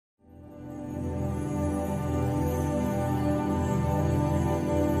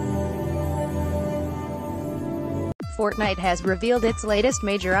Fortnite has revealed its latest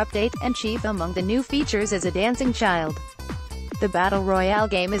major update, and chief among the new features is a dancing child. The Battle Royale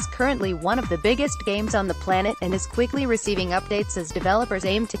game is currently one of the biggest games on the planet, and is quickly receiving updates as developers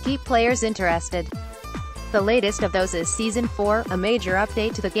aim to keep players interested. The latest of those is Season 4, a major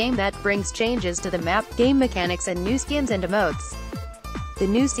update to the game that brings changes to the map, game mechanics and new skins and emotes. The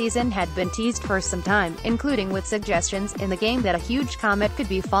new season had been teased for some time, including with suggestions in the game that a huge comet could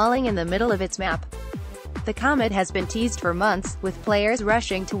be falling in the middle of its map. The comet has been teased for months, with players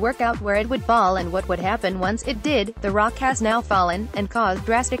rushing to work out where it would fall and what would happen once it did. The rock has now fallen, and caused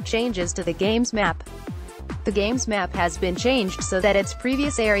drastic changes to the game's map. The game's map has been changed so that its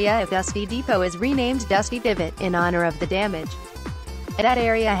previous area of Dusty Depot is renamed Dusty Divot, in honor of the damage. That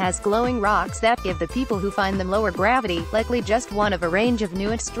area has glowing rocks that give the people who find them lower gravity, likely just one of a range of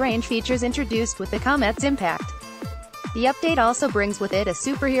new and strange features introduced with the comet's impact. The update also brings with it a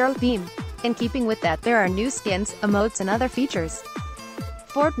superhero theme. In keeping with that, there are new skins, emotes and other features.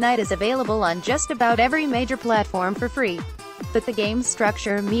 Fortnite is available on just about every major platform for free. But the game's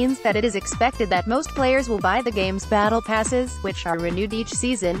structure means that it is expected that most players will buy the game's battle passes, which are renewed each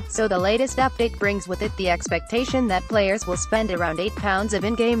season, so the latest update brings with it the expectation that players will spend around £8 of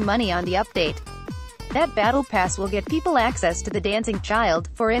in-game money on the update. That battle pass will get people access to the dancing child,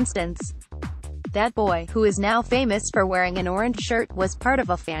 for instance. That boy, who is now famous for wearing an orange shirt, was part of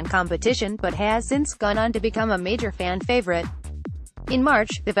a fan competition but has since gone on to become a major fan favorite. In March,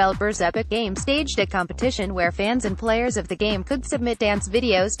 developers Epic Games staged a competition where fans and players of the game could submit dance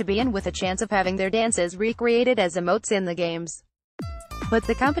videos to be in, with a chance of having their dances recreated as emotes in the games. But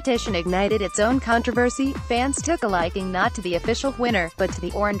the competition ignited its own controversy. Fans took a liking not to the official winner, but to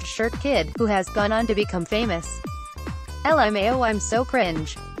the orange shirt kid, who has gone on to become famous. LMAO, I'm so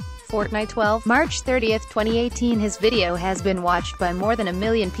cringe. Fortnite 12, March 30, 2018. His video has been watched by more than 1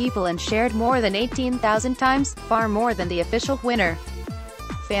 million people and shared more than 18,000 times, far more than the official winner.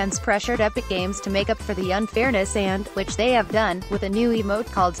 Fans pressured Epic Games to make up for the unfairness and, which they have done, with a new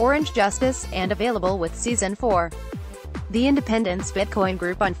emote called Orange Justice, and available with Season 4. The Independence Bitcoin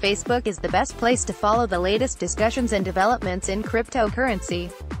group on Facebook is the best place to follow the latest discussions and developments in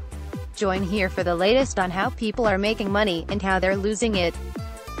cryptocurrency. Join here for the latest on how people are making money, and how they're losing it.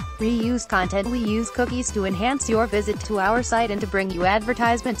 Reuse content. We use cookies to enhance your visit to our site and to bring you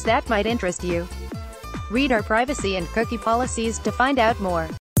advertisements that might interest you. Read our privacy and cookie policies to find out more.